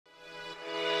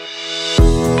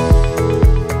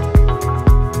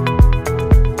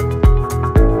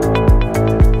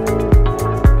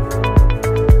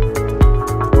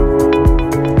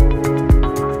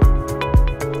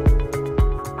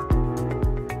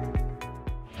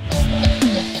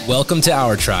Welcome to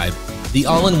Our Tribe, the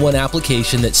all-in-one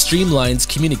application that streamlines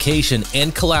communication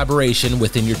and collaboration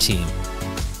within your team.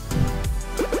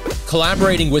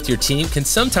 Collaborating with your team can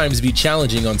sometimes be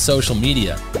challenging on social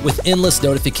media. With endless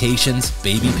notifications,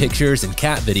 baby pictures, and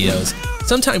cat videos,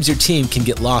 sometimes your team can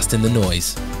get lost in the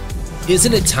noise.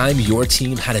 Isn't it time your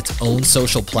team had its own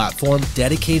social platform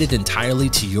dedicated entirely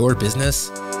to your business?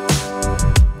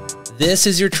 This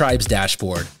is your Tribe's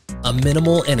dashboard, a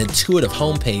minimal and intuitive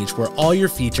homepage where all your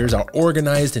features are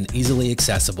organized and easily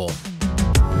accessible.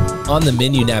 On the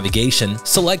menu navigation,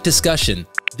 select Discussion.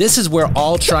 This is where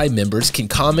all Tribe members can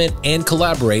comment and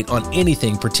collaborate on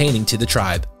anything pertaining to the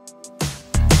Tribe.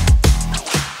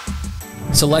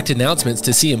 Select Announcements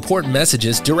to see important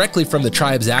messages directly from the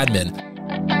Tribe's admin,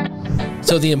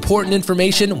 so the important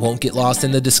information won't get lost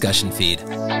in the discussion feed.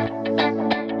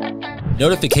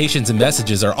 Notifications and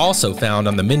messages are also found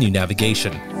on the menu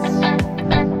navigation.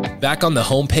 Back on the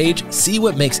home page, see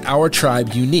what makes our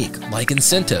Tribe unique, like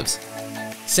incentives.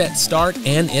 Set start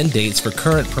and end dates for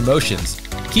current promotions.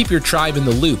 Keep your Tribe in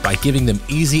the loop by giving them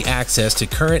easy access to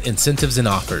current incentives and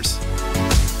offers.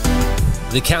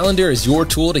 The calendar is your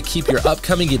tool to keep your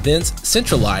upcoming events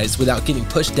centralized without getting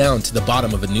pushed down to the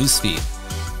bottom of a newsfeed.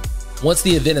 Once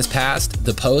the event is passed,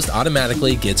 the post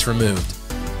automatically gets removed.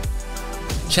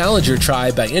 Challenge your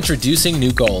Tribe by introducing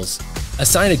new goals.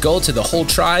 Assign a goal to the whole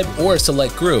Tribe or a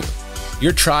select group.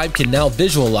 Your Tribe can now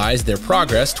visualize their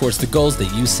progress towards the goals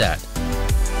that you set.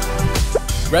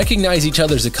 Recognize each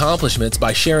other's accomplishments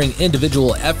by sharing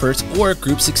individual efforts or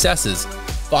group successes.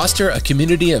 Foster a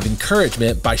community of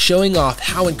encouragement by showing off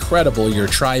how incredible your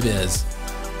Tribe is.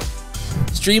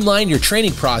 Streamline your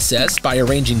training process by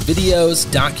arranging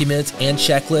videos, documents, and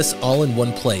checklists all in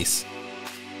one place.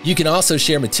 You can also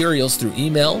share materials through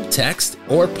email, text,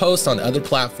 or post on other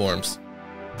platforms.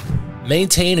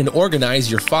 Maintain and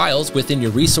organize your files within your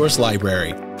resource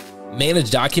library. Manage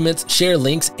documents, share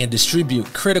links, and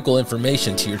distribute critical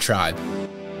information to your Tribe.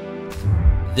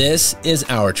 This is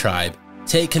Our Tribe.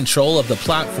 Take control of the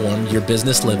platform your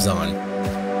business lives on.